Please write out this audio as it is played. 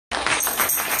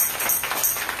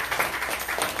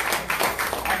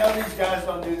know these guys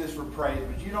don't do this for praise,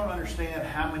 but you don't understand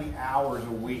how many hours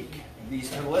a week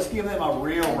these people. Let's give them a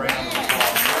real round of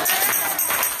applause.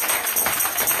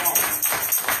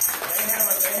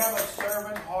 They have a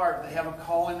servant heart. They have a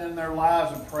calling in their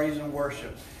lives of praise and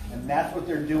worship. And that's what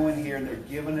they're doing here. And they're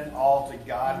giving it all to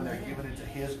God, and they're giving it to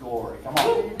His glory. Come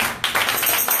on.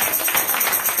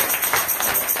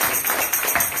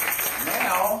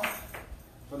 Now,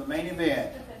 for the main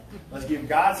event, let's give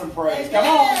God some praise. Come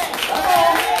on. Come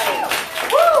on.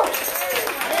 Woo!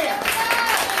 Man.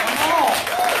 Come on.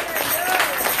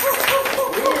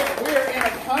 We're in a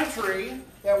country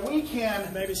that we can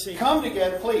come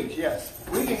together. Please, yes.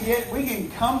 We can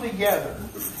come together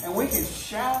and we can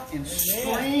shout and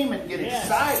scream and get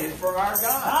excited for our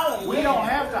God. Hallelujah. We don't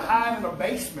have to hide in a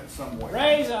basement somewhere.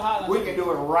 Praise the hallelujah. We can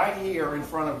do it right here in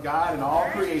front of God and all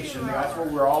creation. That's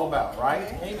what we're all about,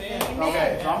 right? Amen.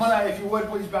 Okay, so I'm going to, if you would,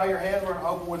 please bow your head. We're going to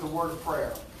open with a word of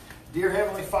prayer. Dear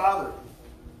Heavenly Father,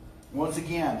 once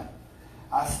again,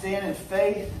 I stand in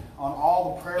faith on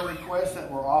all the prayer requests that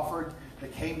were offered,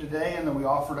 that came today, and that we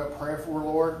offered up prayer for,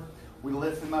 Lord. We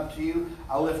lift them up to you.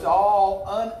 I lift all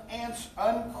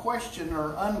unquestioned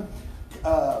or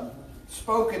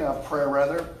unspoken of prayer,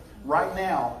 rather, right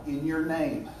now in your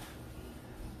name.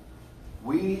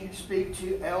 We speak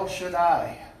to El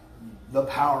Shaddai, the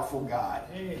powerful God.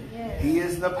 Yes. He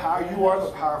is the power. You are the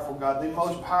powerful God, the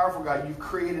most powerful God. You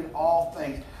created all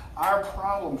things. Our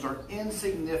problems are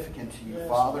insignificant to you,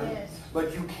 Father. Yes.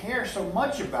 But you care so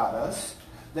much about us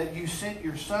that you sent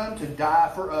your Son to die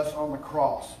for us on the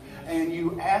cross. And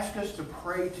you ask us to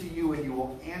pray to you, and you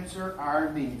will answer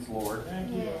our needs, Lord. Thank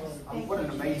you, Lord. What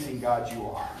an amazing God you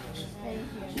are.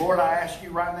 Lord, I ask you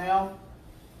right now,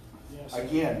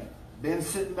 again, been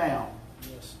sitting down.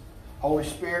 Holy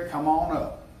Spirit, come on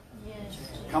up.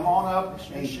 Come on up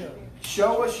and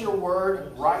show us your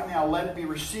word right now. Let it be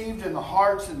received in the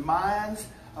hearts and minds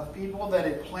of people, that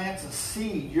it plants a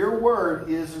seed. Your word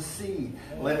is a seed.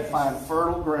 Let it find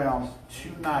fertile ground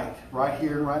tonight, right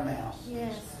here and right now.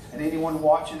 Yes. And anyone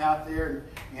watching out there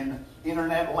in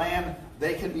internet land,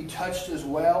 they can be touched as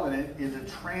well. And it is a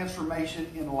transformation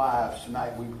in lives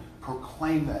tonight. We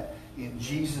proclaim that in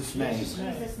Jesus' name. In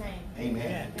Jesus' name.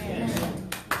 Amen. Amen. Amen.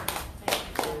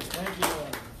 Thank you,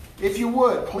 Lord. If you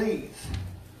would, please,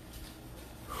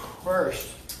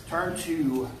 first turn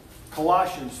to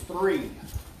Colossians 3:7.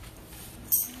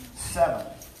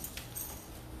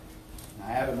 I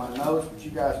have it in my notes, but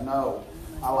you guys know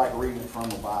I like reading from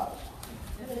the Bible.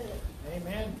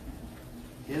 Amen.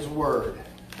 His word.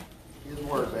 His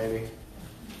word, baby.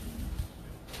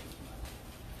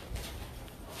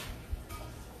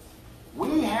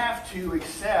 We have to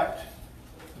accept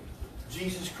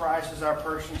Jesus Christ as our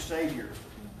personal Savior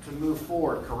to move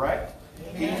forward, correct?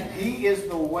 He is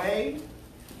the way.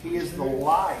 He is the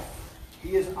life.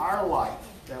 He is our light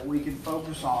that we can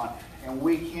focus on, and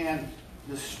we can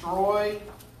destroy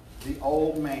the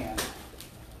old man.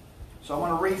 So I'm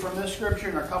going to read from this scripture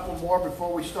and a couple more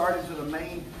before we start into the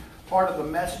main part of the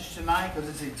message tonight, because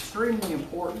it's extremely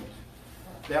important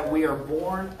that we are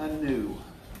born anew.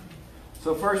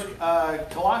 So first,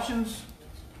 Colossians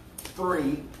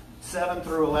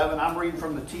 3:7-11. I'm reading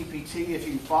from the TPT. If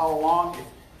you follow along,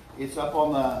 it's up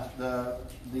on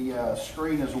the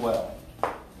screen as well.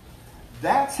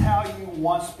 That's how you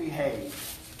once behaved,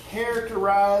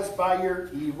 characterized by your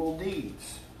evil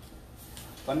deeds.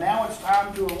 But now it's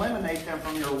time to eliminate them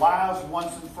from your lives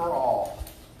once and for all.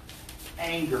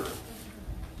 Anger,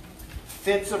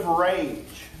 fits of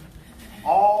rage,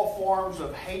 all forms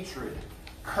of hatred,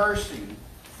 cursing,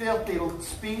 filthy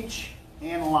speech,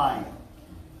 and lying.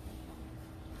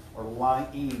 Or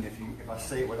lying, if I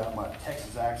say it without my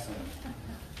Texas accent.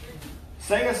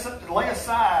 Lay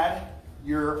aside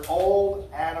your old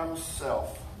Adam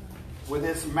self with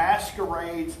its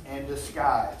masquerades and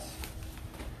disguise.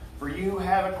 For you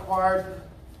have acquired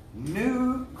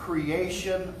new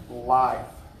creation life,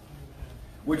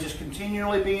 which is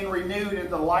continually being renewed in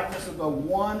the likeness of the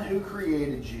one who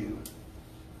created you.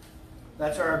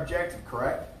 That's our objective,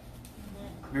 correct?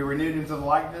 Be renewed into the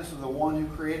likeness of the one who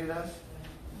created us.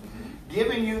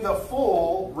 Giving you the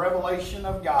full revelation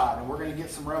of God. And we're going to get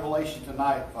some revelation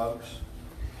tonight, folks.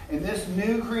 In this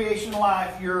new creation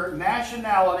life, your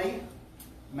nationality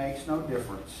makes no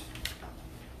difference.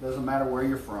 Doesn't matter where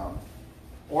you're from.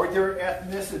 Or your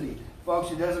ethnicity. Folks,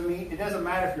 it doesn't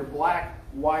matter if you're black,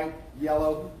 white,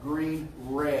 yellow, green,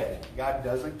 red. God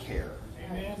doesn't care.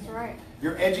 Amen. That's right.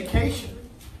 Your education.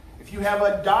 If you have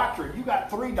a doctorate, you got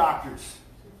 3 doctorates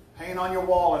hanging on your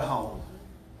wall at home.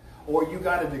 Or you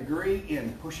got a degree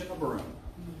in pushing a broom.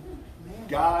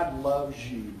 God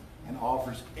loves you. and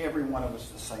offers every one of us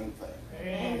the same thing.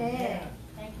 Amen.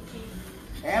 Thank you,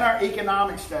 Jesus. And our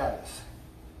economic status.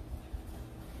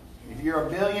 If you're a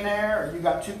billionaire or you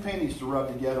got 2 pennies to rub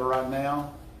together right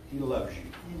now, He loves you.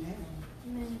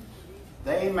 Amen.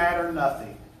 They matter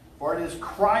nothing. For it is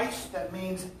Christ that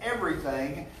means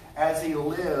everything as He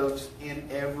lives in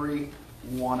every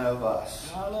one of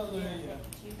us. Hallelujah.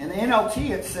 In the NLT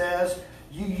it says,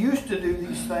 you used to do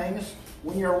these things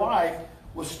when your life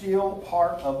was still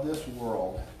part of this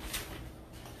world.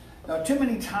 Now, too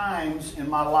many times in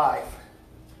my life,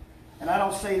 and I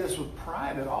don't say this with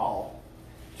pride at all,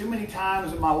 too many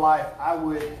times in my life,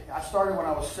 I started when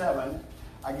I was 7.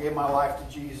 I gave my life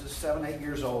to Jesus, 7, 8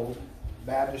 years old,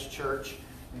 Baptist church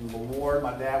in the Lord.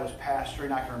 My dad was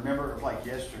pastoring. I can remember it was like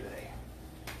yesterday.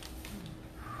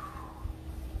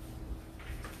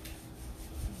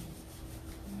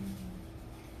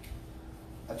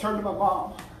 I turned to my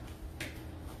mom,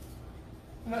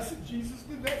 and I said, Jesus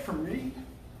did that for me?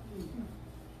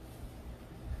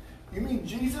 You mean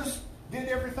Jesus did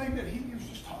everything that He was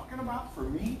just talking about for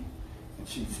me? And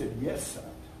she said, yes, son.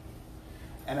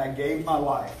 And I gave my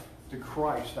life to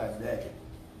Christ that day,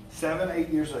 7, 8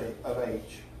 years of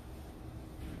age.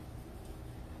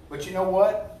 But you know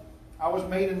what? I was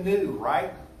made anew,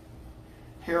 right?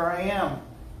 Here I am,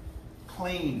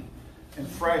 clean and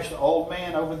fresh, the old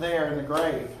man over there in the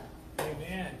grave.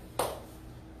 Amen.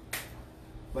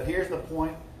 But here's the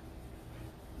point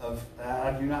of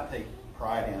I do not take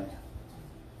pride in.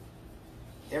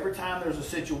 Every time there's a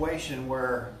situation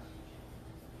where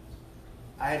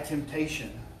I had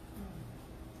temptation,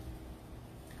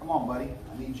 come on, buddy,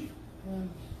 I need you.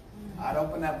 I'd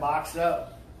open that box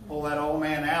up, pull that old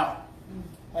man out.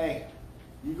 Hey,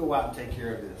 you go out and take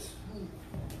care of this.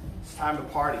 It's time to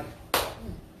party.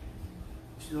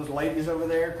 See those ladies over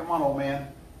there? Come on, old man.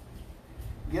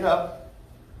 Get up.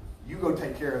 You go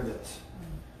take care of this.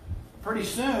 Pretty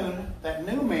soon, that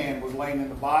new man was laying in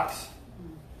the box,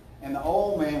 and the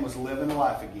old man was living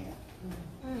life again.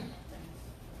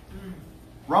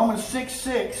 Romans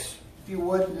 6:6, if you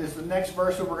would, is the next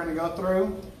verse that we're going to go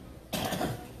through.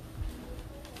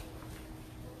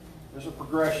 There's a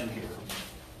progression here.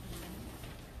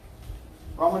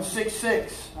 Romans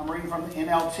 6:6, I'm reading from the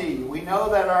NLT. We know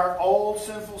that our old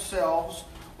sinful selves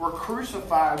were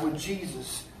crucified with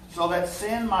Jesus so that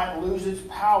sin might lose its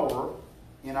power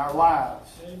in our lives.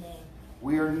 Amen.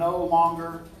 We are no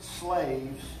longer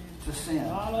slaves to sin.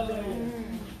 Hallelujah.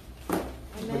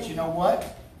 But you know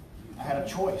what? I had a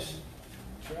choice.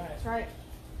 That's right. That's right.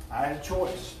 I had a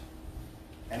choice.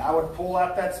 And I would pull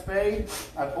out that spade,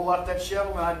 I'd pull out that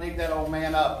shovel, and I'd dig that old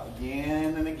man up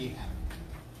again and again.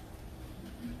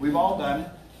 We've all done it,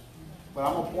 but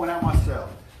I'm going to point out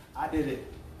myself. I did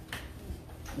it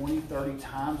 20, 30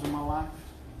 times in my life,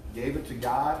 gave it to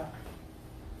God,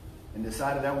 and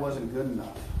decided that wasn't good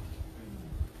enough.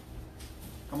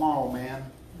 Come on, old man.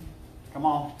 Come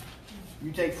on.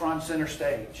 You take front center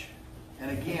stage. And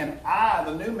again,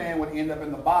 the new man, would end up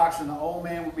in the box, and the old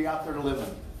man would be out there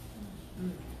living.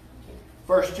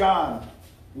 1 John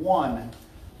 1,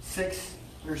 6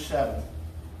 through 7.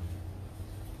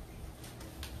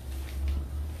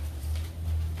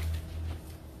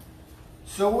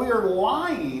 So we are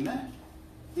lying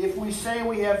if we say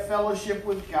we have fellowship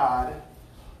with God,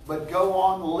 but go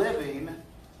on living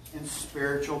in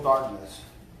spiritual darkness.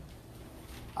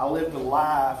 I lived a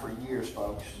lie for years,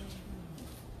 folks.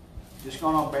 Just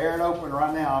going to bear it open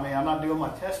right now. I mean, I'm not doing my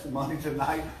testimony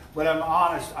tonight, but I'm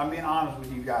honest. I'm being honest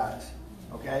with you guys.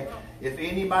 Okay? If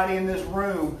anybody in this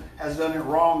room has done it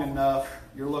wrong enough,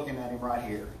 you're looking at him right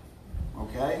here.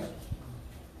 Okay?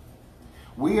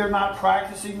 We are not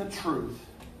practicing the truth.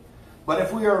 But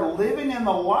if we are living in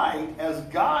the light as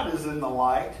God is in the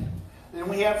light, then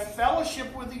we have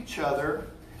fellowship with each other,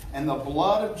 and the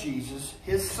blood of Jesus,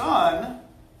 His Son,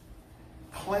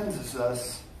 cleanses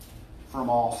us from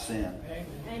all sin.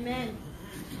 Amen.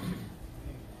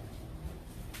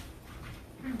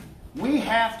 We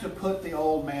have to put the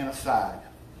old man aside.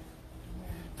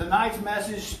 Tonight's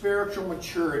message, spiritual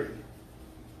maturity.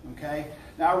 Okay?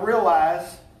 Now I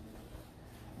realize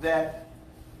that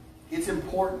it's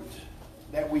important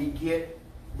that we get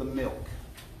the milk.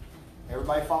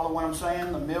 Everybody follow what I'm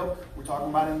saying? The milk we're talking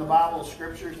about in the Bible, the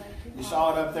scriptures. You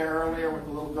saw it up there earlier with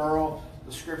the little girl,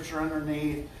 the scripture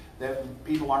underneath, that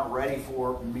people aren't ready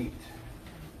for meat.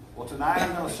 Well, tonight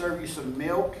I'm going to serve you some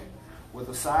milk with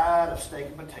a side of steak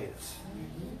and potatoes.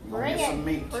 You're going to get some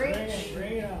meat. Bring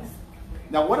it on.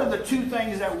 Now, what are the two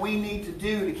things that we need to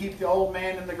do to keep the old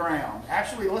man in the ground?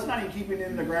 Actually, let's not even keep him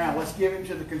in the ground. Let's give him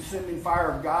to the consuming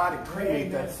fire of God and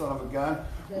cremate that son of a gun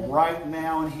right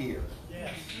now and here.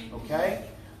 Yes. Okay?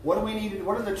 What do we need to,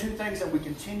 what are the two things that we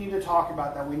continue to talk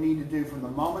about that we need to do from the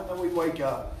moment that we wake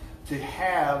up to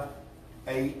have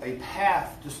a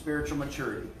path to spiritual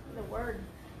maturity? The Word.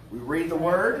 We read the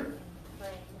Word.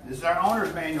 This is our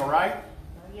owner's manual, right?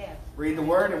 Yes. Read the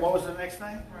Word, and what was the next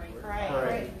thing?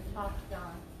 Pray. Talk to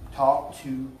God. Talk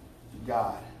to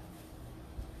God.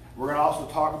 We're going to also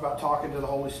talk about talking to the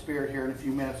Holy Spirit here in a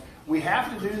few minutes. We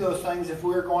have to do those things if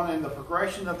we're going in the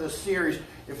progression of this series.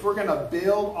 If we're going to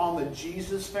build on the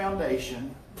Jesus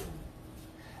foundation,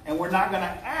 and we're not going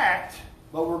to act,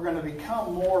 but we're going to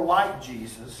become more like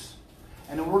Jesus,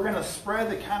 and then we're going to spread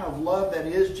the kind of love that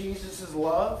is Jesus'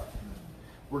 love,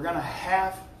 we're going to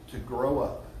have to grow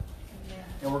up.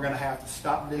 And we're going to have to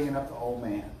stop digging up the old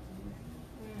man.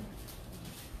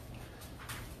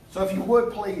 So if you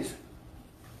would, please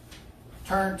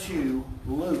turn to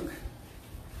Luke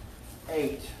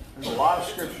 8. There's a lot of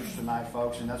scriptures tonight,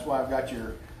 folks, and that's why I've got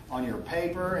on your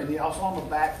paper, and also on the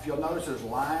back, if you'll notice there's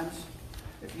lines.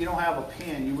 If you don't have a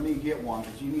pen, you will need to get one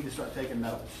because you need to start taking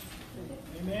notes.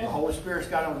 Amen. The Holy Spirit's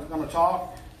going to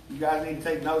talk. You guys need to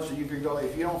take notes so you can go.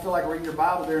 If you don't feel like reading your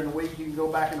Bible during the week, you can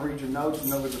go back and read your notes and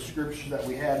know the scriptures that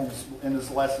we had in this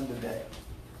lesson today.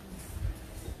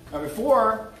 Now,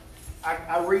 before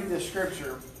I read this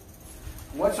scripture,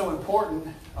 what's so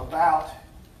important about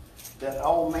that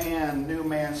old man, new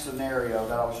man scenario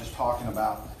that I was just talking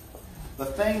about? The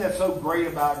thing that's so great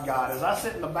about God is I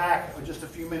sit in the back just a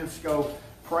few minutes ago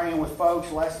praying with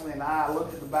folks, Leslie and I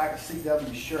looked at the back of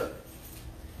C.W.'s shirt.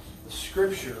 The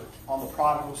scripture on the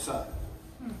prodigal son.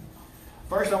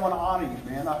 First, I want to honor you,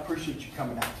 man. I appreciate you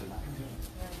coming out tonight.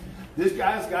 This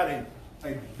guy's got a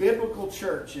biblical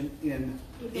church in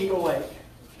Eagle Lake.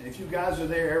 And if you guys are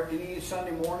there any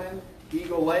Sunday morning,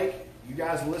 Eagle Lake, you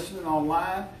guys listening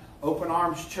online, Open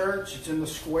Arms Church, it's in the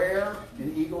square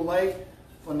in Eagle Lake.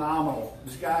 Phenomenal.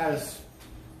 This guy is,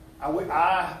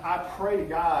 I pray to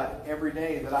God every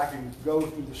day that I can go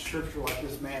through the scripture like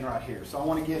this man right here. So I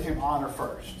want to give him honor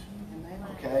first.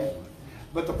 Okay?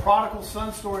 But the prodigal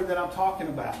son story that I'm talking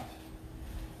about,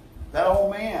 that old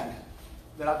man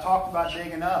that I talked about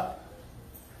digging up,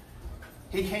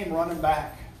 he came running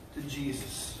back to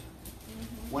Jesus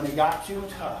when it got too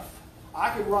tough.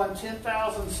 I could run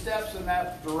 10,000 steps in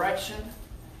that direction,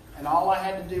 and all I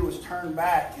had to do was turn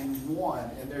back and one,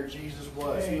 and there Jesus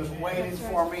was. He was waiting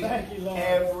for me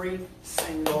every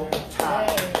single time.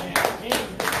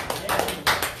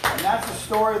 And that's the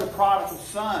story of the prodigal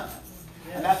son.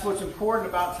 And that's what's important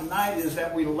about tonight is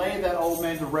that we lay that old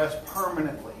man to rest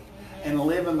permanently and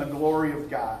live in the glory of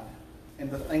God and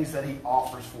the things that he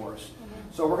offers for us.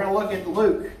 So we're going to look at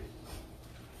Luke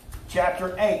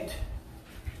chapter 8.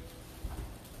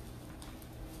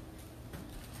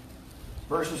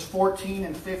 Verses 14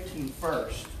 and 15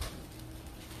 first.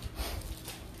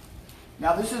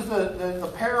 Now this is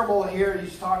the parable here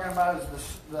he's talking about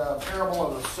is the parable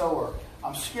of the sower.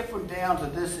 I'm skipping down to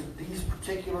these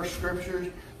particular scriptures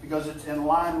because it's in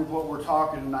line with what we're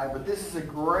talking tonight. But this is a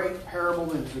great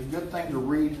parable and it's a good thing to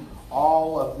read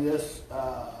all of this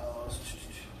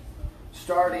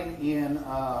starting in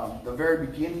the very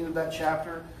beginning of that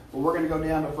chapter. But we're going to go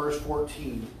down to verse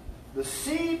 14. The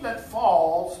seed that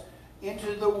falls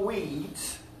into the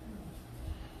weeds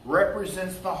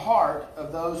represents the heart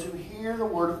of those who hear the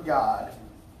word of God,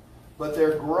 but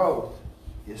their growth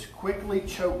is quickly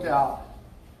choked out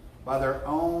by their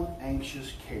own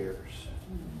anxious cares.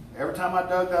 Every time I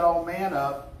dug that old man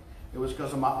up, it was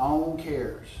because of my own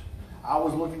cares. I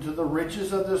was looking to the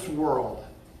riches of this world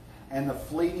and the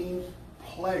fleeting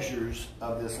pleasures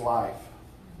of this life.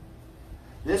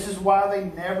 This is why they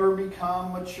never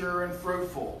become mature and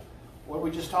fruitful. What did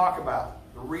we just talk about?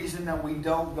 The reason that we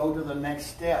don't go to the next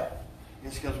step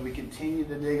is because we continue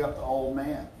to dig up the old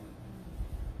man.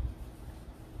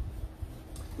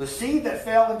 The seed that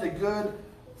fell into good,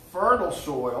 fertile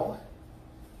soil,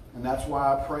 and that's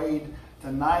why I prayed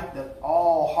tonight that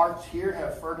all hearts here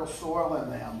have fertile soil in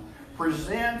them,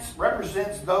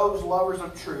 represents those lovers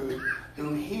of truth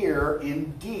who hear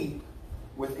deep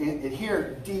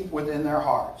within their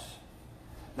hearts.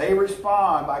 They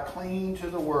respond by clinging to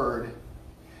the word,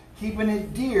 keeping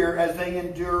it dear as they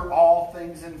endure all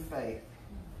things in faith.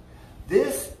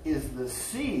 This is the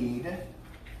seed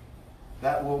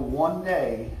that will one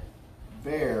day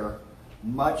bear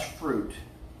much fruit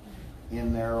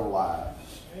in their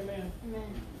lives. Amen.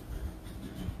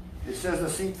 It says the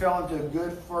seed fell into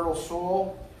good, fertile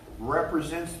soil,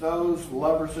 represents those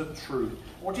lovers of truth.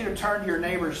 I want you to turn to your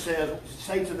neighbor and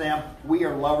say to them, we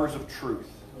are lovers of truth.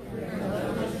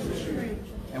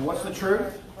 And what's the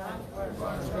truth?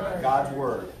 God's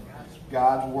Word.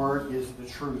 God's Word is the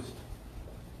truth.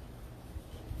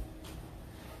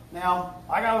 Now,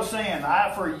 like I was saying,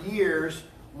 I for years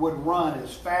would run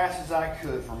as fast as I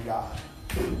could from God.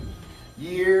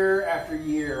 Year after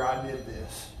year I did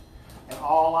this. And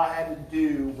all I had to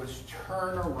do was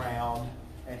turn around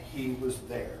and He was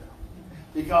there.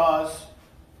 Because,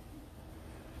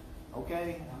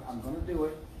 okay, I'm going to do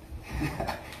it.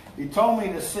 He told me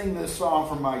to sing this song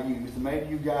from my youth. And maybe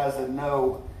you guys that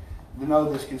know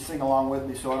this can sing along with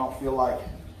me so I don't feel like,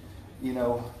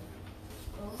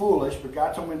 foolish. But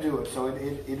God told me to do it, so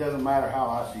it doesn't matter how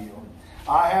I feel.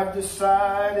 I have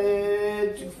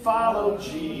decided to follow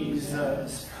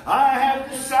Jesus. I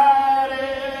have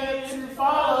decided to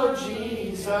follow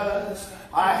Jesus.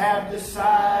 I have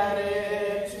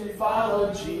decided to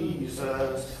follow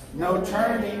Jesus. No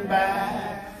turning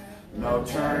back. No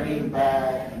turning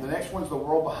back. And the next one's the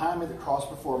world behind me, the cross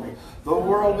before me. The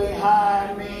world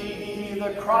behind me,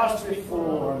 the cross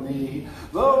before me.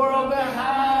 The world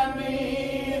behind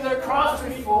me, the cross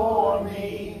before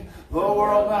me. The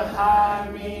world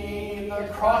behind me, the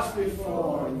cross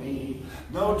before me.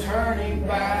 No turning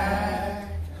back.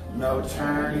 No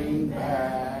turning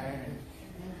back.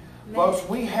 Folks,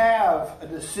 we have a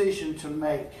decision to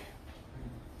make.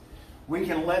 We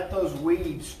can let those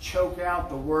weeds choke out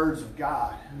the words of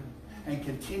God and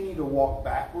continue to walk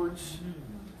backwards,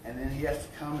 and then He has to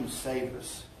come and save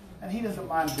us. And He doesn't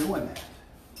mind doing that.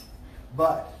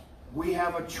 But we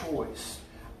have a choice.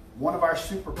 One of our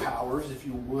superpowers, if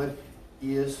you would,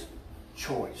 is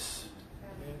choice.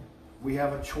 We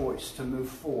have a choice to move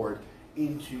forward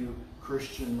into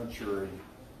Christian maturity.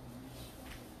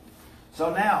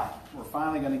 So now, we're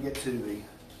finally going to get to the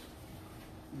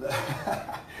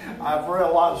I've read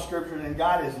a lot of scripture, and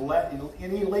God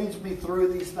and He leads me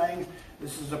through these things.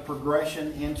 This is a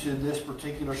progression into this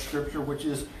particular scripture, which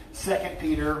is 2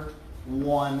 Peter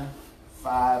 1,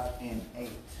 5, and 8.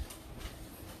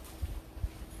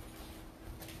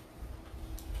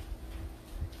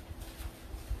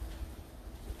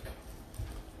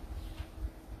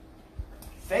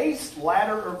 Faith's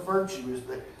ladder of virtue is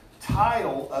the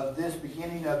title of this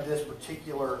beginning of this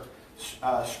particular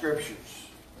scriptures.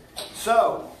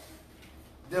 So,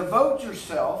 devote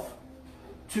yourself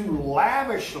to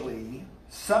lavishly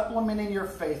supplementing your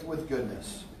faith with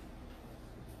goodness.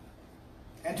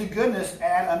 And to goodness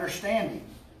add understanding.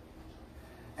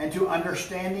 And to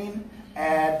understanding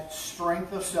add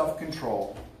strength of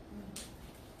self-control.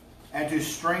 And to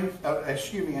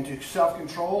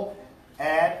self-control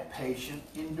add patient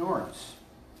endurance.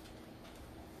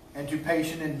 And to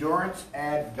patient endurance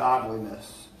add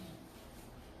godliness.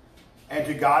 And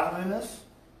to godliness,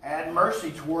 add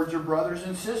mercy towards your brothers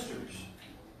and sisters.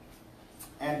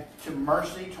 And to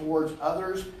mercy towards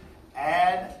others,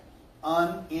 add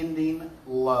unending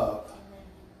love.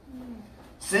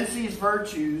 Since these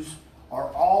virtues are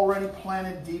already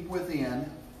planted deep within,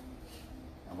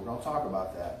 and we're going to talk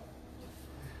about that,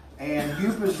 and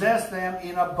you possess them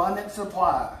in abundant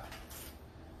supply.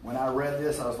 When I read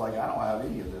this, I was like, I don't have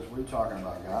any of this. What are you talking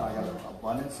about, God? I got an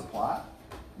abundant supply?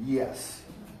 Yes.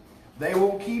 They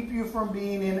will keep you from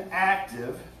being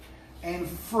inactive and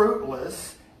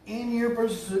fruitless in your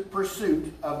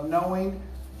pursuit of knowing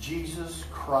Jesus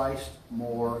Christ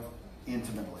more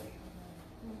intimately.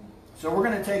 So we're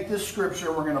going to take this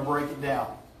scripture, we're going to break it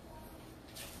down.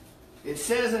 It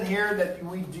says in here that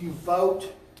we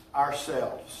devote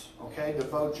ourselves. Okay,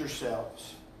 devote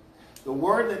yourselves. The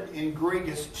word that in Greek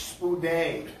is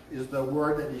spoude is the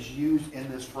word that is used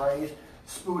in this phrase.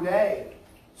 Spoude.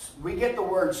 We get the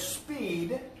word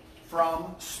speed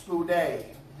from spoude.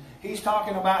 He's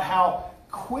talking about how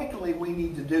quickly we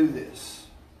need to do this.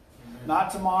 Amen.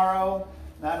 Not tomorrow.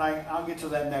 I'll get to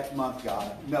that next month,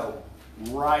 God. No,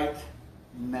 right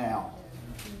now.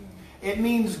 It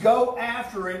means go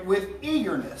after it with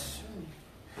eagerness,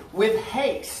 with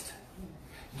haste.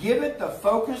 Give it the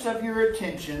focus of your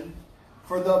attention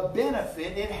for the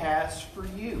benefit it has for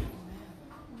you.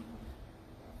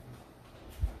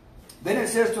 Then it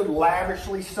says to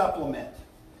lavishly supplement.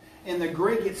 In the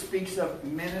Greek, it speaks of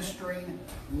ministering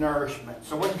nourishment.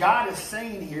 So what God is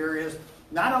saying here is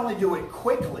not only do it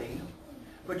quickly,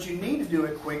 but you need to do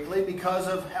it quickly because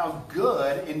of how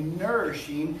good and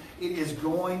nourishing it is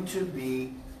going to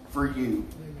be for you.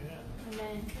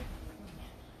 Amen.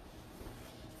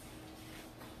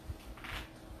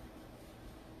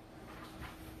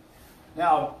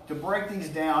 Now, to break these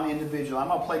down individually, I'm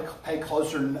going to pay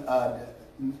closer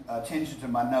attention to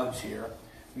my notes here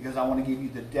because I want to give you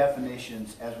the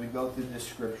definitions as we go through this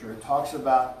scripture. It talks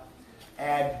about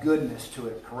add goodness to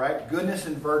it, correct? Goodness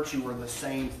and virtue are the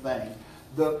same thing.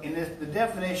 The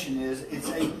definition is it's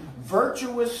a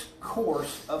virtuous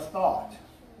course of thought.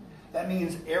 That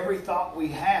means every thought we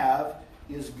have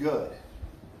is good.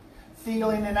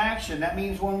 Feeling and action. That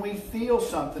means when we feel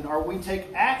something or we take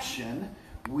action,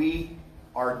 we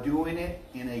are doing it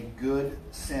in a good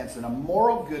sense. And a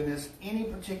moral goodness, any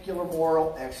particular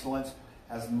moral excellence,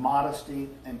 has modesty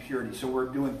and purity. So we're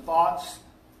doing thoughts,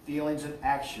 feelings, and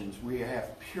actions. We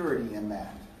have purity in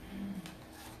that.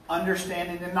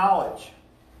 Understanding and knowledge.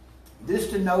 This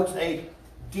denotes a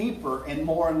deeper and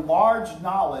more enlarged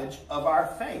knowledge of our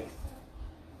faith.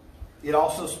 It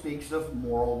also speaks of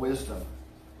moral wisdom.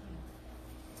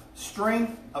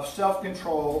 Strength of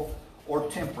self-control or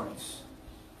temperance.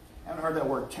 I haven't heard that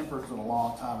word temperance in a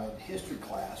long time. In history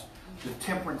class, the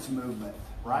temperance movement,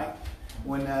 right?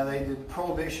 When they did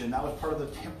prohibition, that was part of the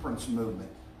temperance movement.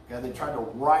 Okay? They tried to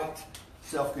write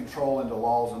self-control into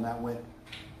laws, and that went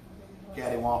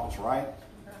cattywampus, right?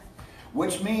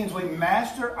 Which means we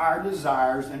master our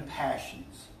desires and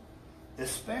passions,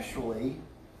 especially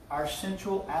our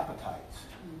sensual appetites.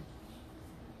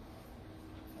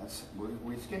 It's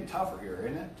getting tougher here,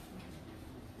 isn't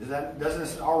it? Doesn't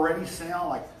this already sound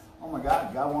like, oh my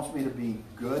God, God wants me to be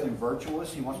good and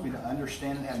virtuous. He wants me to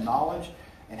understand and have knowledge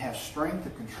and have strength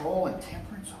and control and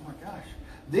temperance. Oh my gosh.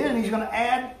 Then he's going to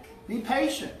add, be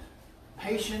patient.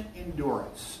 Patient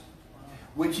endurance,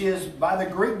 which is, by the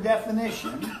Greek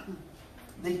definition,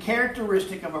 the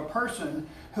characteristic of a person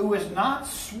who is not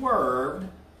swerved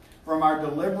from our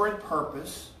deliberate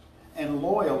purpose and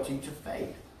loyalty to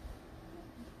faith.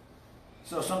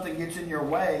 So if something gets in your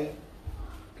way,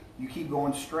 you keep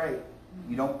going straight.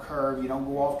 You don't curve. You don't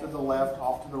go off to the left,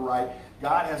 off to the right.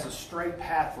 God has a straight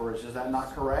path for us. Is that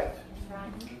not correct?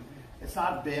 It's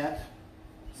not bent.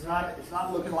 It's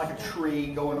not looking like a tree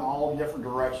going all different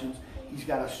directions. He's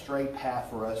got a straight path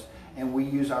for us. And we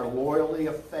use our loyalty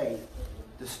of faith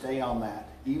to stay on that,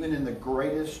 even in the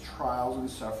greatest trials and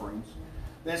sufferings.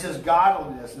 Then it says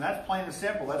godliness, and that's plain and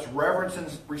simple. That's reverence and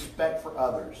respect for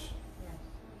others.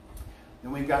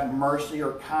 Then we've got mercy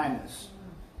or kindness,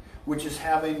 which is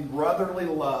having brotherly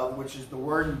love, which is the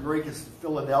word in Greek is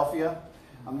Philadelphia.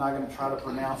 I'm not going to try to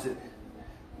pronounce it.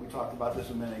 We talked about this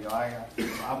a minute ago.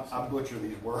 I butcher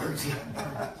these words.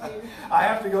 I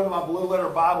have to go to my blue letter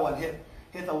Bible and hit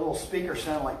the little speaker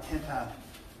sound like 10 times.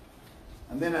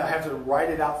 And then I have to write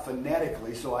it out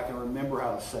phonetically so I can remember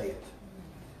how to say it.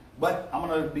 But I'm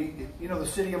going to be, the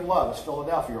city of love is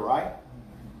Philadelphia, right?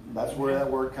 That's where that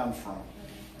word comes from.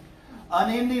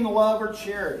 Unending love or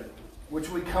charity, which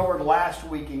we covered last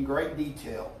week in great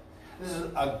detail. This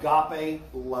is agape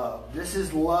love. This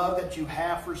is love that you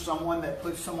have for someone that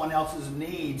puts someone else's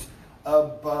needs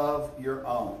above your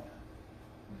own.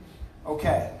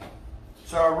 Okay,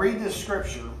 so I read this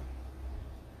scripture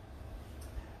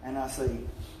and I say,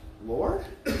 Lord,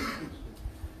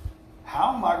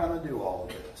 how am I going to do all of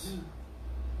this?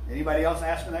 Anybody else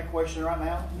asking that question right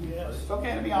now? Yes. It's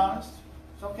okay to be honest.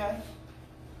 It's okay.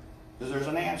 Because there's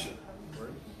an answer.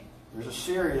 There's a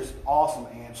serious, awesome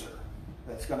answer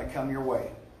that's going to come your way.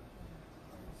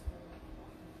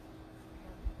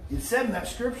 It said in that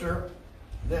scripture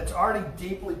that's already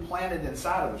deeply planted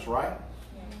inside of us, right?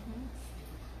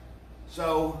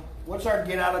 So, what's our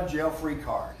get out of jail free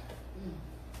card?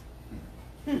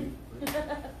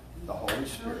 The Holy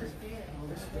Spirit.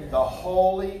 The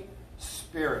Holy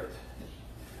Spirit.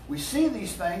 We see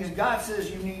these things. God says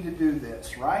you need to do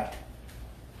this, right?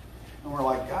 And we're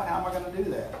like, God, how am I going to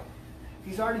do that?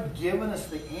 He's already given us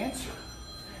the answer.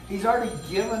 He's already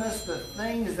given us the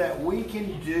things that we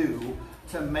can do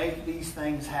to make these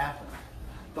things happen.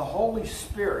 The Holy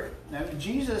Spirit. Now,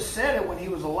 Jesus said it when he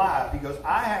was alive. He goes,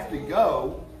 I have to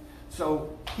go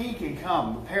so he can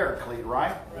come, the Paraclete,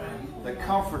 right? The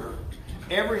Comforter.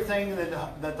 Everything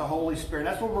that the Holy Spirit.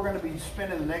 That's what we're going to be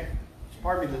spending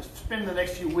the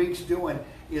next few weeks doing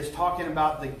is talking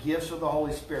about the gifts of the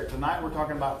Holy Spirit. Tonight we're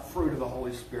talking about fruit of the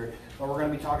Holy Spirit. But we're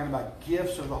going to be talking about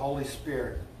gifts of the Holy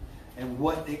Spirit and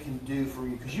what it can do for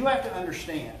you. Because you have to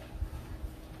understand,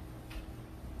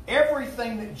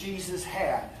 everything that Jesus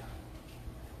had,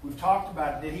 we've talked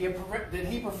about it. Did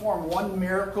he perform one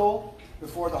miracle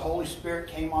before the Holy Spirit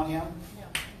came on him?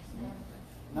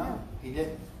 No, he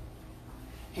didn't.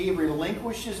 He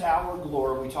relinquished his outward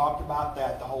glory. We talked about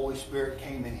that. The Holy Spirit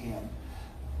came in him.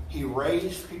 He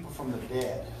raised people from the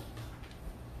dead.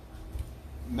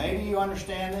 Maybe you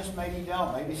understand this, maybe you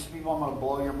don't. Maybe some people, I'm going to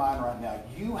blow your mind right now.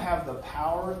 You have the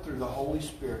power through the Holy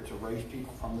Spirit to raise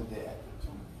people from the dead.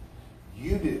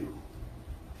 You do.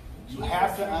 You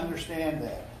have to understand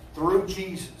that. Through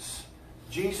Jesus.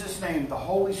 Jesus' name, the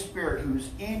Holy Spirit who's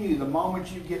in you the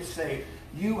moment you get saved.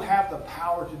 You have the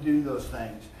power to do those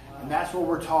things. And that's what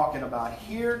we're talking about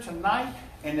here tonight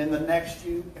and in the next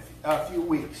few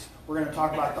weeks. We're going to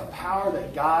talk about the power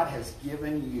that God has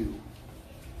given you.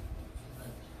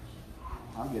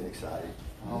 I'm getting excited.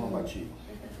 I don't know about you.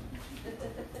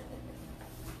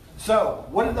 So,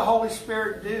 what did the Holy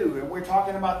Spirit do? And we're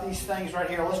talking about these things right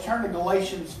here. Let's turn to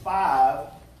Galatians 5.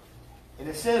 And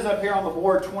it says up here on the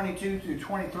board 22 through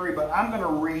 23, but I'm going to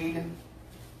read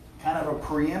kind of a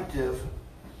preemptive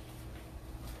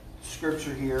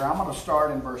scripture here. I'm going to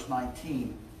start in verse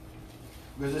 19.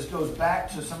 Because this goes back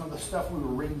to some of the stuff we were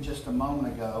reading just a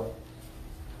moment ago.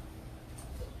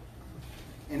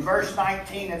 In verse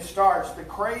 19 it starts, the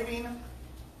craving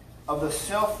of the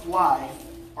self-life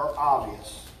are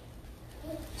obvious.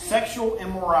 Sexual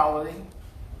immorality,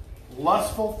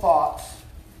 lustful thoughts,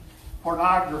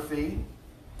 pornography,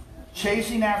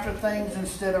 chasing after things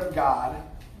instead of God.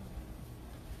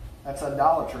 That's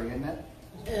idolatry, isn't it?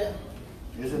 Yeah.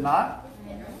 Is it not?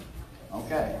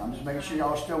 Okay, I'm just making sure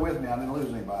y'all are still with me. I didn't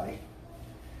lose anybody.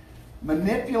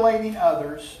 Manipulating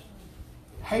others,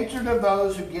 hatred of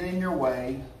those who get in your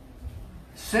way,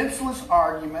 senseless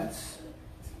arguments,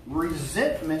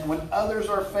 resentment when others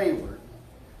are favored.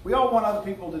 We all want other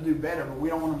people to do better, but we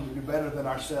don't want them to do better than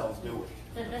ourselves, do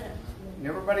we?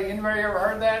 Anybody ever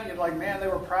heard that? You're like, man, they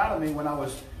were proud of me when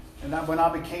I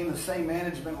became the same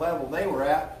management level they were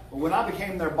at. But when I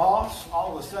became their boss,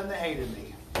 all of a sudden they hated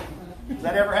me. Does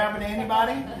that ever happen to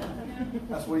anybody?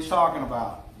 That's what he's talking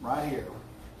about right here.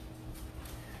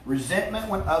 Resentment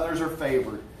when others are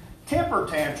favored. Temper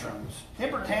tantrums.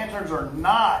 Temper tantrums are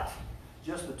not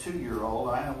just a 2-year-old.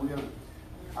 I know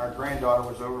our granddaughter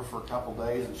was over for a couple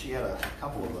days and she had a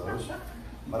couple of those.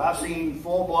 But I've seen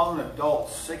full-blown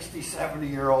adults, 60,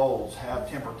 70-year-olds have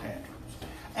temper tantrums.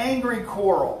 Angry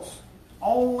quarrels.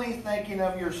 Only thinking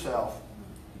of yourself.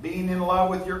 Being in love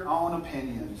with your own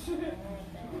opinions.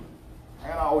 I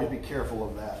gotta always be careful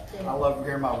of that. I love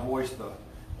hearing my voice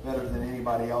better than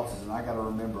anybody else's, and I gotta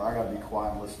remember I gotta be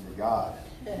quiet and listen to God.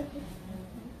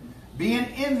 Being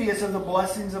envious of the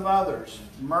blessings of others,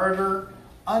 murder,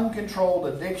 uncontrolled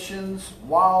addictions,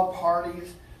 wild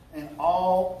parties, and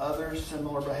all other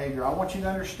similar behavior. I want you to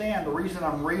understand the reason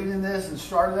I'm reading this and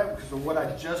started that because of what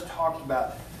I just talked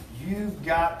about. You've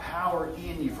got power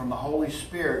in you from the Holy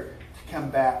Spirit to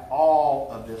combat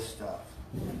all of this stuff.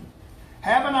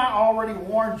 Haven't I already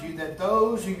warned you that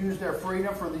those who use their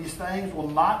freedom for these things will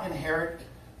not inherit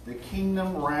the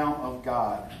kingdom realm of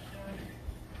God?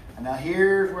 And now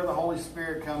here's where the Holy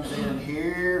Spirit comes in, and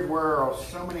here's where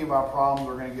so many of our problems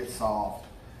are going to get solved.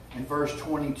 In verse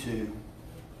 22.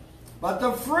 But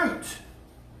the fruit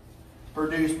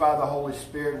produced by the Holy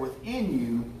Spirit within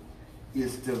you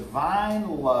is divine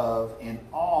love in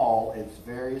all its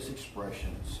various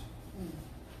expressions.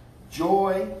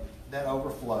 Joy that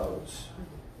overflows.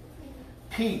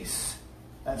 Peace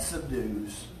that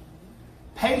subdues.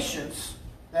 Patience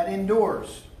that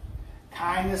endures.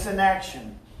 Kindness in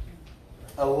action.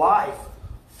 A life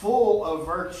full of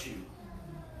virtue.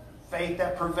 Faith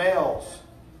that prevails.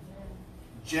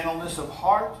 Gentleness of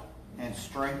heart and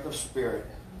strength of spirit.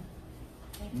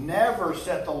 Never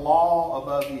set the law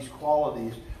above these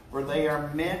qualities, for they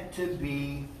are meant to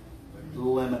be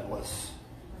limitless.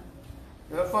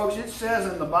 Folks, it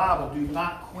says in the Bible, do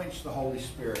not quench the Holy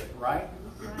Spirit, right?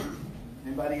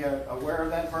 Anybody aware of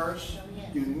that verse?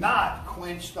 Do not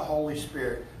quench the Holy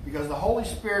Spirit, because the Holy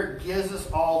Spirit gives us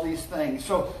all these things.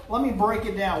 So let me break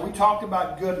it down. We talked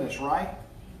about goodness, right?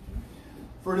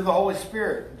 Fruit of the Holy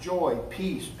Spirit, joy,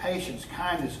 peace, patience,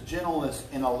 kindness, gentleness,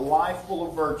 and a life full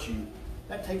of virtue.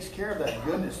 That takes care of that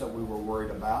goodness that we were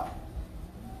worried about.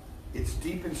 It's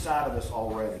deep inside of us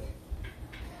already.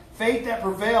 Faith that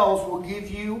prevails will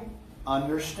give you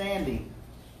understanding.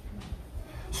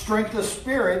 Strength of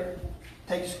spirit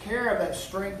takes care of that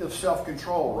strength of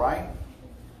self-control, right?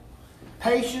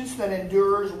 Patience that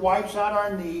endures wipes out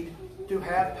our need to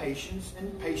have patience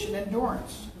and patient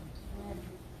endurance.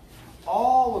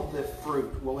 All of the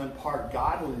fruit will impart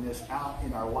godliness out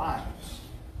in our lives.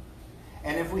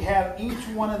 And if we have each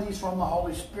one of these from the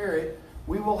Holy Spirit,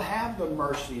 we will have the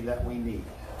mercy that we need.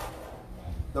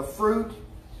 The fruit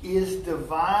is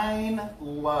divine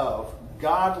love,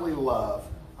 godly love,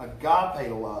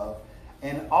 agape love,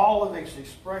 and all of its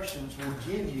expressions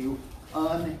will give you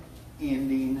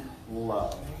unending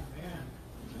love.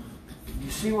 You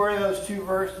see where those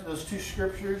two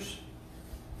scriptures?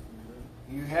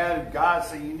 You had God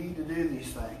say you need to do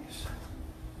these things.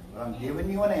 But I'm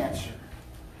giving you an answer.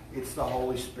 It's the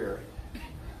Holy Spirit.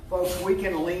 Folks, we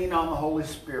can lean on the Holy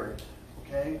Spirit.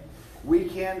 Okay? We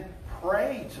can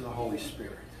pray to the Holy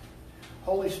Spirit.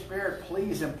 Holy Spirit,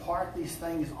 please impart these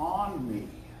things on me.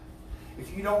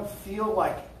 If you don't feel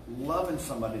like loving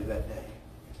somebody that day,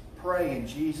 pray in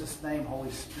Jesus' name,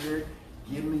 Holy Spirit,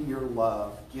 give me your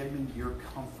love. Give me your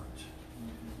comfort.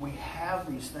 We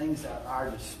have these things at our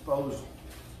disposal.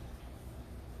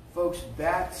 Folks,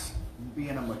 that's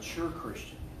being a mature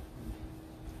Christian.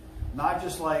 Not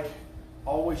just like,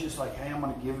 always just like, hey, I'm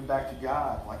going to give it back to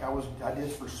God. Like I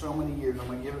did for so many years. I'm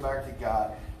going to give it back to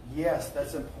God. Yes,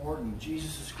 that's important.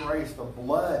 Jesus' grace, the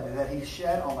blood that he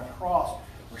shed on the cross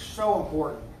were so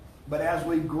important. But as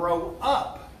we grow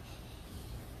up,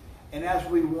 and as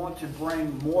we want to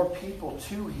bring more people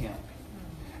to him,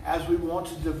 as we want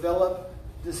to develop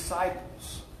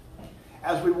disciples,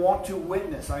 as we want to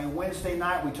witness. I mean, Wednesday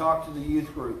night we talked to the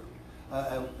youth group.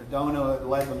 Donna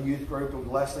led the youth group.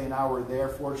 Leslie and I were there,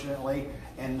 fortunately.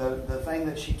 And the thing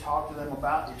that she talked to them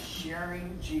about is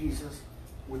sharing Jesus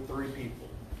with 3 people.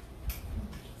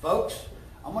 Folks,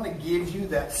 I'm going to give you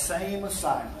that same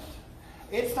assignment.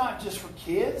 It's not just for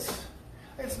kids.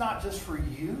 It's not just for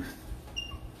youth.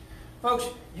 Folks,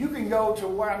 you can go to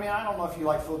where, I don't know if you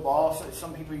like football.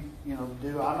 Some people,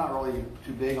 do. I'm not really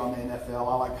too big on the NFL.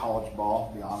 I like college ball,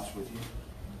 to be honest with you.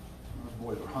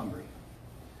 Those boys are hungry.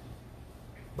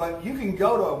 But you can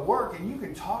go to work and you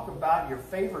can talk about your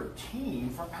favorite team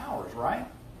for hours, right?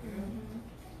 Mm-hmm.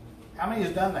 How many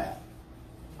has done that?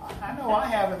 I know I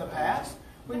have in the past.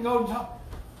 We can go and talk.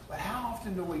 But how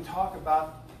often do we talk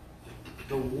about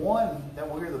the one that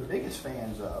we're the biggest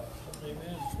fans of?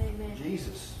 Amen.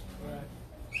 Jesus. Right.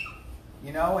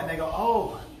 And they go,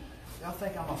 oh, they'll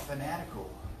think I'm a fanatical.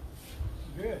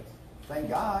 Good. Thank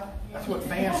God. That's what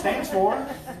fan stands for.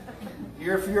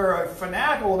 If you're a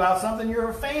fanatical about something, you're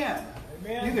a fan.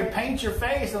 Amen. You can paint your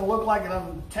face and look like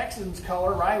a Texans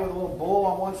color, right? With a little bull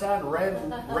on one side, red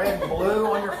and blue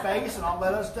on your face and all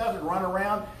that other stuff, and run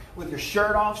around with your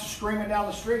shirt off screaming down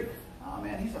the street. Oh,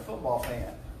 man, he's a football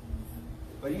fan.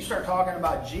 But you start talking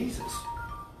about Jesus.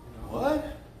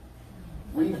 What?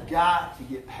 We've got to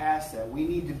get past that. We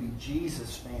need to be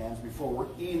Jesus fans before we're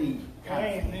any kind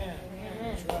of fan.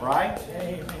 Amen. Right?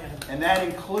 Amen. And that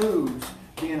includes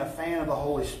being a fan of the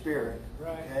Holy Spirit.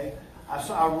 Right. Okay?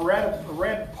 I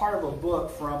read part of a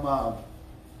book from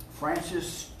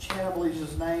Francis Chan, I believe is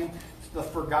his name. It's The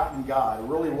Forgotten God. It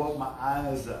really woke my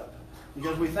eyes up.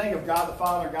 Because we think of God the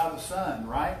Father, God the Son,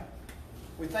 right?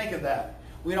 We think of that.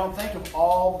 We don't think of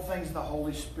all the things the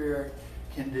Holy Spirit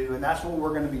can do. And that's what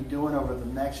we're going to be doing over the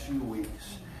next few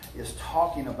weeks, is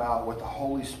talking about what the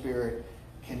Holy Spirit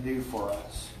can do for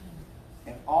us.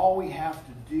 And all we have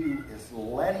to do is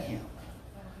let him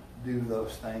do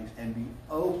those things and be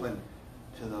open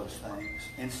to those things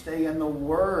and stay in the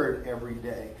Word every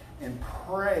day and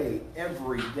pray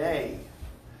every day.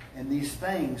 And these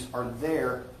things are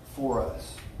there for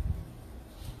us.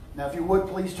 Now, if you would,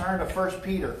 please turn to 1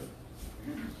 Peter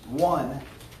 1.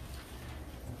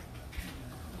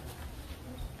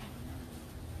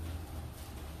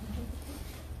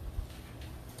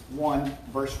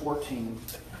 Verse 14.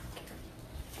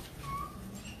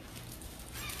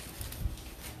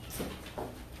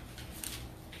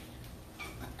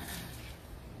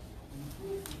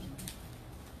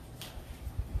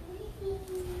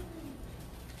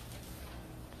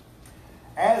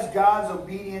 As God's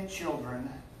obedient children,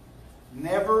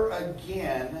 never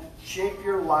again shape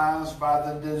your lives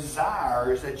by the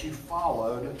desires that you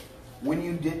followed when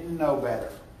you didn't know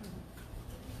better.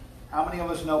 How many of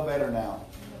us know better now?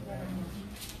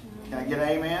 Can I get an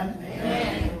amen?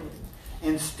 Amen.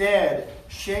 Instead,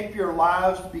 shape your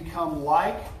lives to become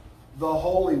like the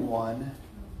Holy One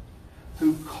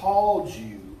who called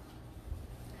you.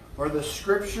 For the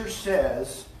Scripture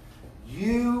says,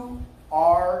 you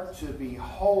are to be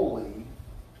holy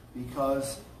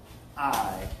because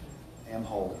I am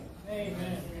holy.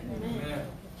 Amen. Amen.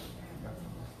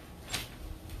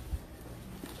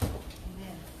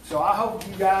 So I hope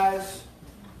you guys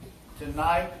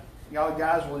tonight, y'all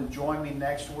guys will join me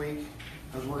next week,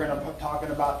 because we're going to be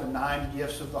talking about the 9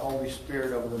 gifts of the Holy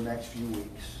Spirit over the next few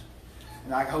weeks.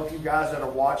 And I hope you guys that are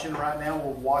watching right now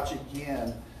will watch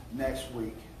again next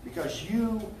week, because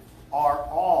you are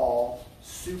all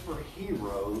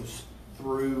superheroes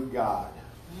through God.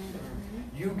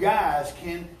 You guys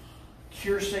can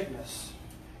cure sickness.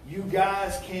 You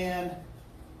guys can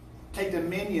take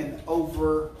dominion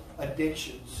over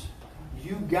addictions.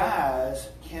 You guys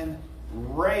can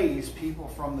raise people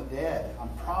from the dead. I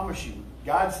promise you.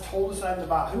 God's told us that in the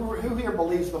Bible. Who here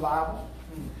believes the Bible?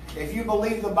 If you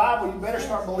believe the Bible, you better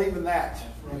start believing that.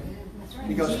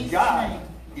 Because God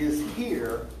is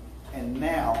here and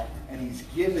now, and He's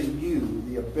given you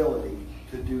the ability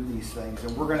to do these things.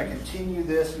 And we're going to continue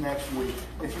this next week.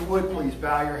 If you would, please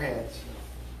bow your heads.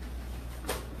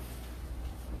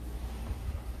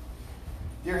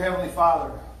 Dear Heavenly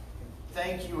Father,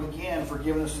 thank you again for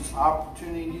giving us this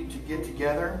opportunity to get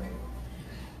together.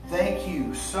 Thank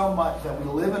you so much that we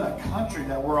live in a country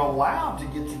that we're allowed to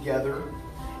get together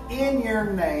in your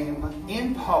name,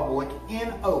 in public,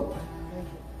 in open.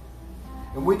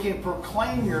 And we can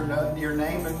proclaim your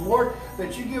name. And Lord,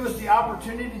 that you give us the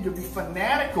opportunity to be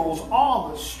fanaticals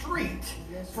on the street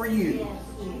for you.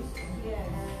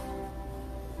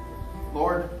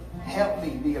 Lord, help me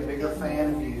be a bigger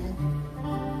fan of you.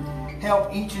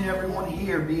 Help each and every one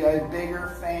here be a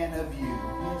bigger fan of you.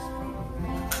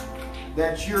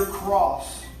 That your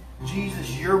cross,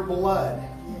 Jesus, your blood,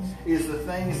 is the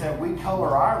things that we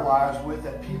color our lives with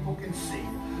that people can see.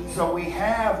 So we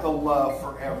have the love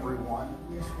for everyone.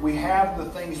 We have the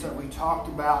things that we talked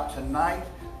about tonight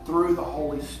through the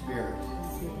Holy Spirit.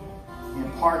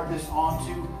 Impart this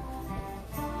onto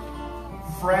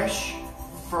fresh,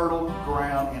 fertile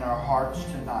ground in our hearts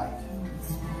tonight.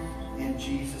 In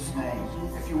Jesus' name.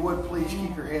 If you would, please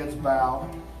keep your heads bowed.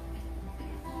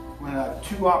 We're going to have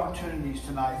 2 opportunities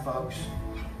tonight, folks.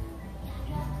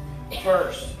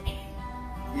 First,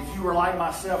 if you were like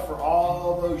myself for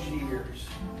all those years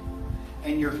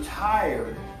and you're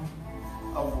tired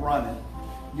of running,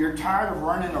 you're tired of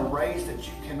running a race that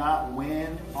you cannot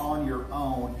win on your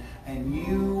own, and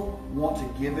you want to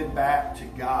give it back to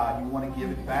God, you want to give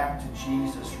it back to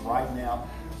Jesus right now,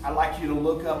 I'd like you to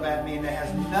look up at me, and it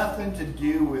has nothing to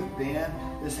do with Ben.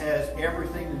 This has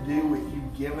everything to do with you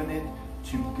giving it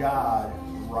to God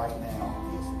right now.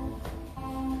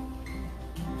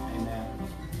 Amen.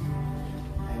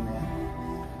 Amen.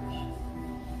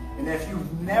 And if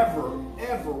you've never,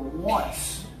 ever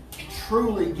once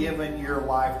truly given your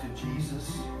life to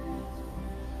Jesus,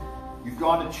 you've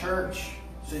gone to church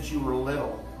since you were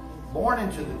little, born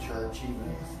into the church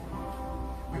even,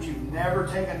 but you've never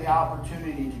taken the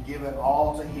opportunity to give it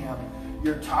all to Him.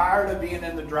 You're tired of being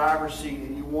in the driver's seat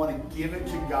and you want to give it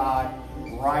to God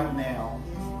right now.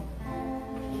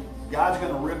 God's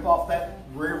going to rip off that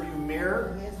rearview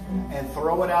mirror and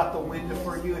throw it out the window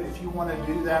for you. And if you want to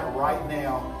do that right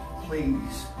now,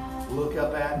 please look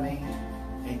up at me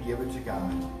and give it to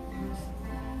God.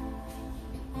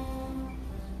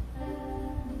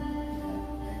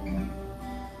 Amen.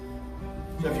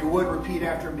 So if you would, repeat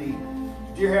after me.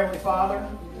 Dear Heavenly Father,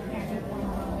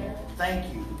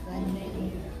 thank you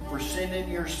for sending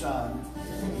your Son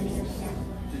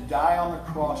to die on the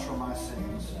cross for my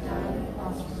sins.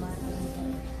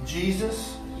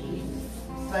 Jesus,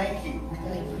 thank you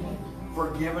for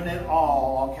giving it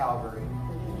all on Calvary.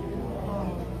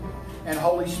 And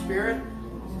Holy Spirit,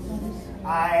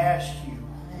 I ask you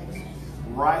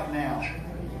right now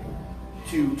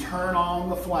to turn on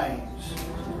the flames.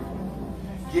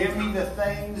 Give me the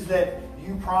things that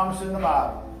you promised in the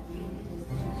Bible.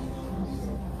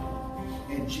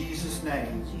 In Jesus'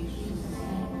 name,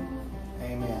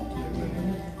 amen.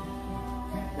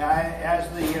 Now, as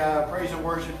the praise and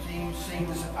worship team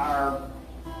sings the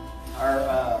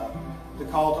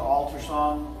call to altar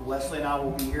song, Leslie and I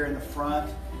will be here in the front.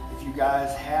 If you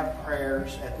guys have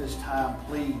prayers at this time,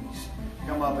 please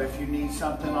come up. If you need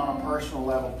something on a personal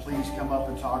level, please come up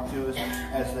and talk to us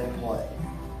as they play.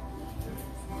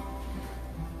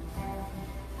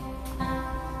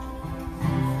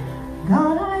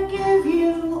 God, I give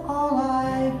you all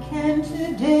I can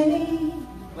today.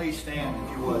 Please stand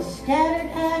if you would.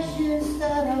 Scattered ashes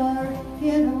that are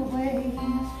hid away,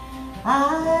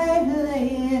 I lay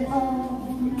it all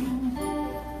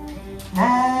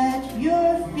at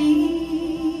your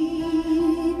feet.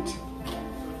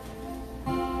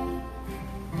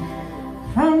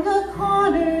 From the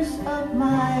corners of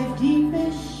my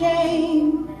deepest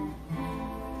shame,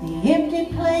 the empty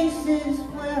places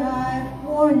where I've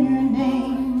worn your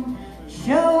name,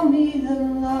 show me the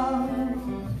love.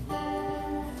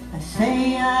 I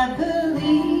say I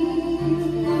believe.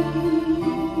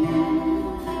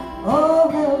 Oh,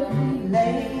 help me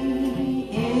lay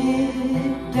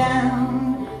it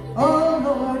down. Oh,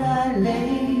 Lord, I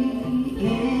lay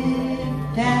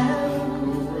it down.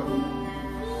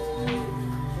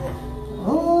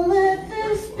 Oh, let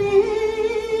this be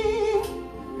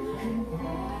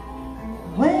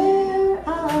where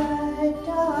I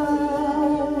die,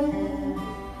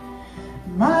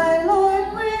 my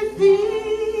Lord, with thee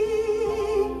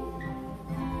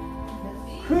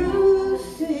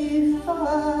crucified,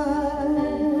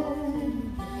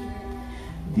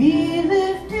 be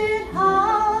lifted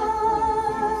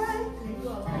high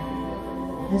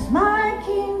as my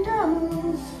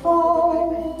kingdoms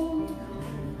fall,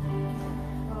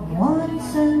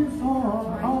 once and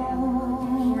for all.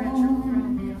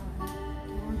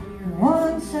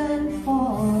 Once and for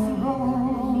all.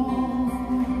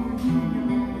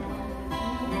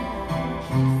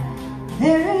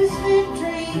 There is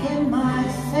victory in my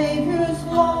Savior's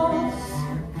loss,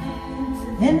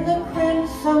 in the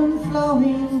crimson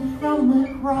flowing from the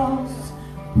cross. cross,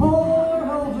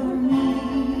 pour over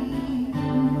me,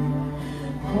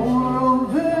 pour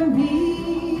over me.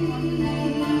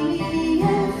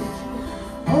 Yes,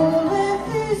 oh, let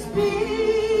this be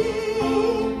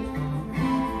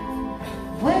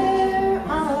where I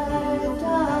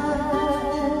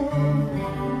die.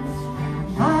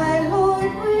 My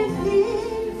Lord,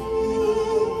 within me,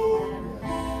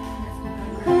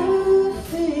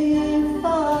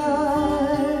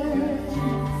 crucified,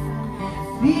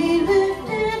 be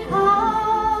lifted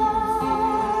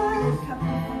high,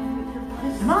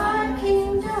 as my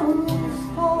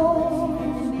kingdom's fall,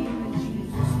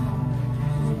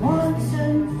 once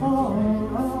and for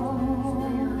all,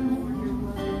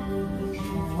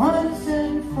 once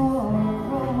and for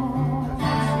all.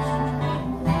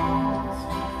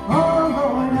 Oh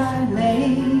Lord, I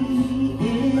lay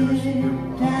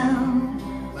it down.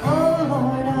 Oh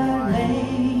Lord, I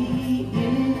lay it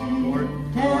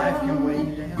Life can weigh down.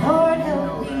 you down. Lord, You help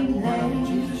know me that. lay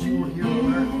Jesus, you are here on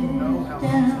earth. You know how it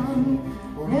down.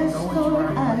 Lord, Yes, go into Lord,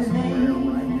 our I place of lay prayer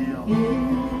right now.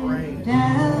 Pray, it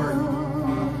down.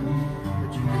 Lord,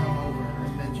 that you come over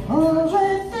and that you Oh, touch,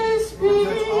 let this touch all of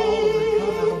them,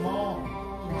 cover be them all.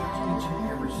 Touch each and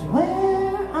every single one.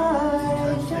 where I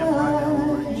Touch them right now,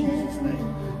 Lord, in Jesus' die. name.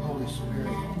 Holy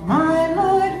Spirit, My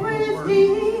Lord, with in thee,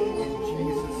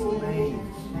 Jesus' name.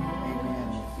 Amen.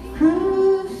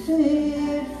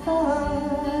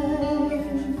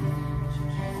 crucified,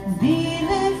 be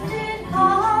lifted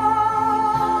high,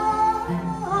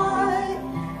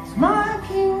 as my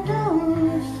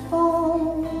kingdom's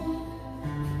fall,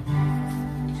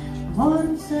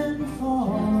 once and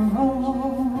for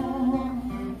all,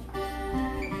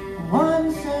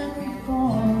 once and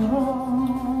for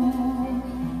all,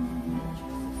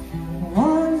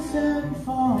 once and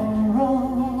for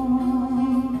all,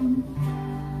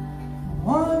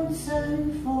 once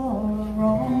and for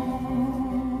all.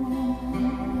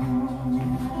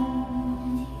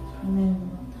 Amen.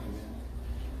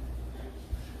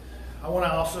 I want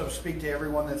to also speak to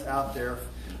everyone that's out there.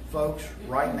 Folks,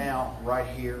 right now, right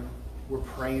here, we're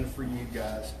praying for you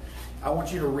guys. I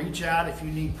want you to reach out if you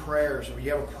need prayers or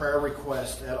you have a prayer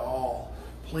request at all.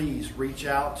 Please reach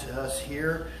out to us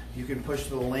here. You can push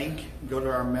the link, go to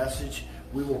our message.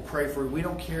 We will pray for you. We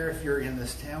don't care if you're in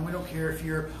this town. We don't care if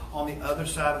you're on the other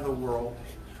side of the world.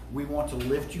 We want to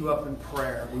lift you up in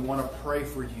prayer. We want to pray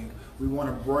for you. We want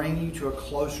to bring you to a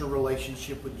closer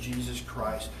relationship with Jesus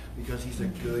Christ because He's a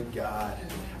good God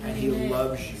and He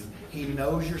loves you. He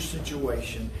knows your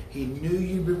situation. He knew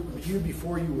you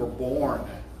before you were born.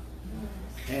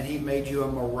 And He made you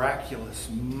a miraculous,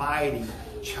 mighty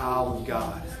child of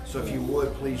God. So if you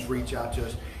would, please reach out to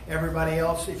us. Everybody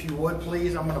else, if you would,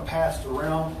 please, I'm going to pass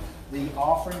around the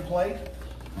offering plate.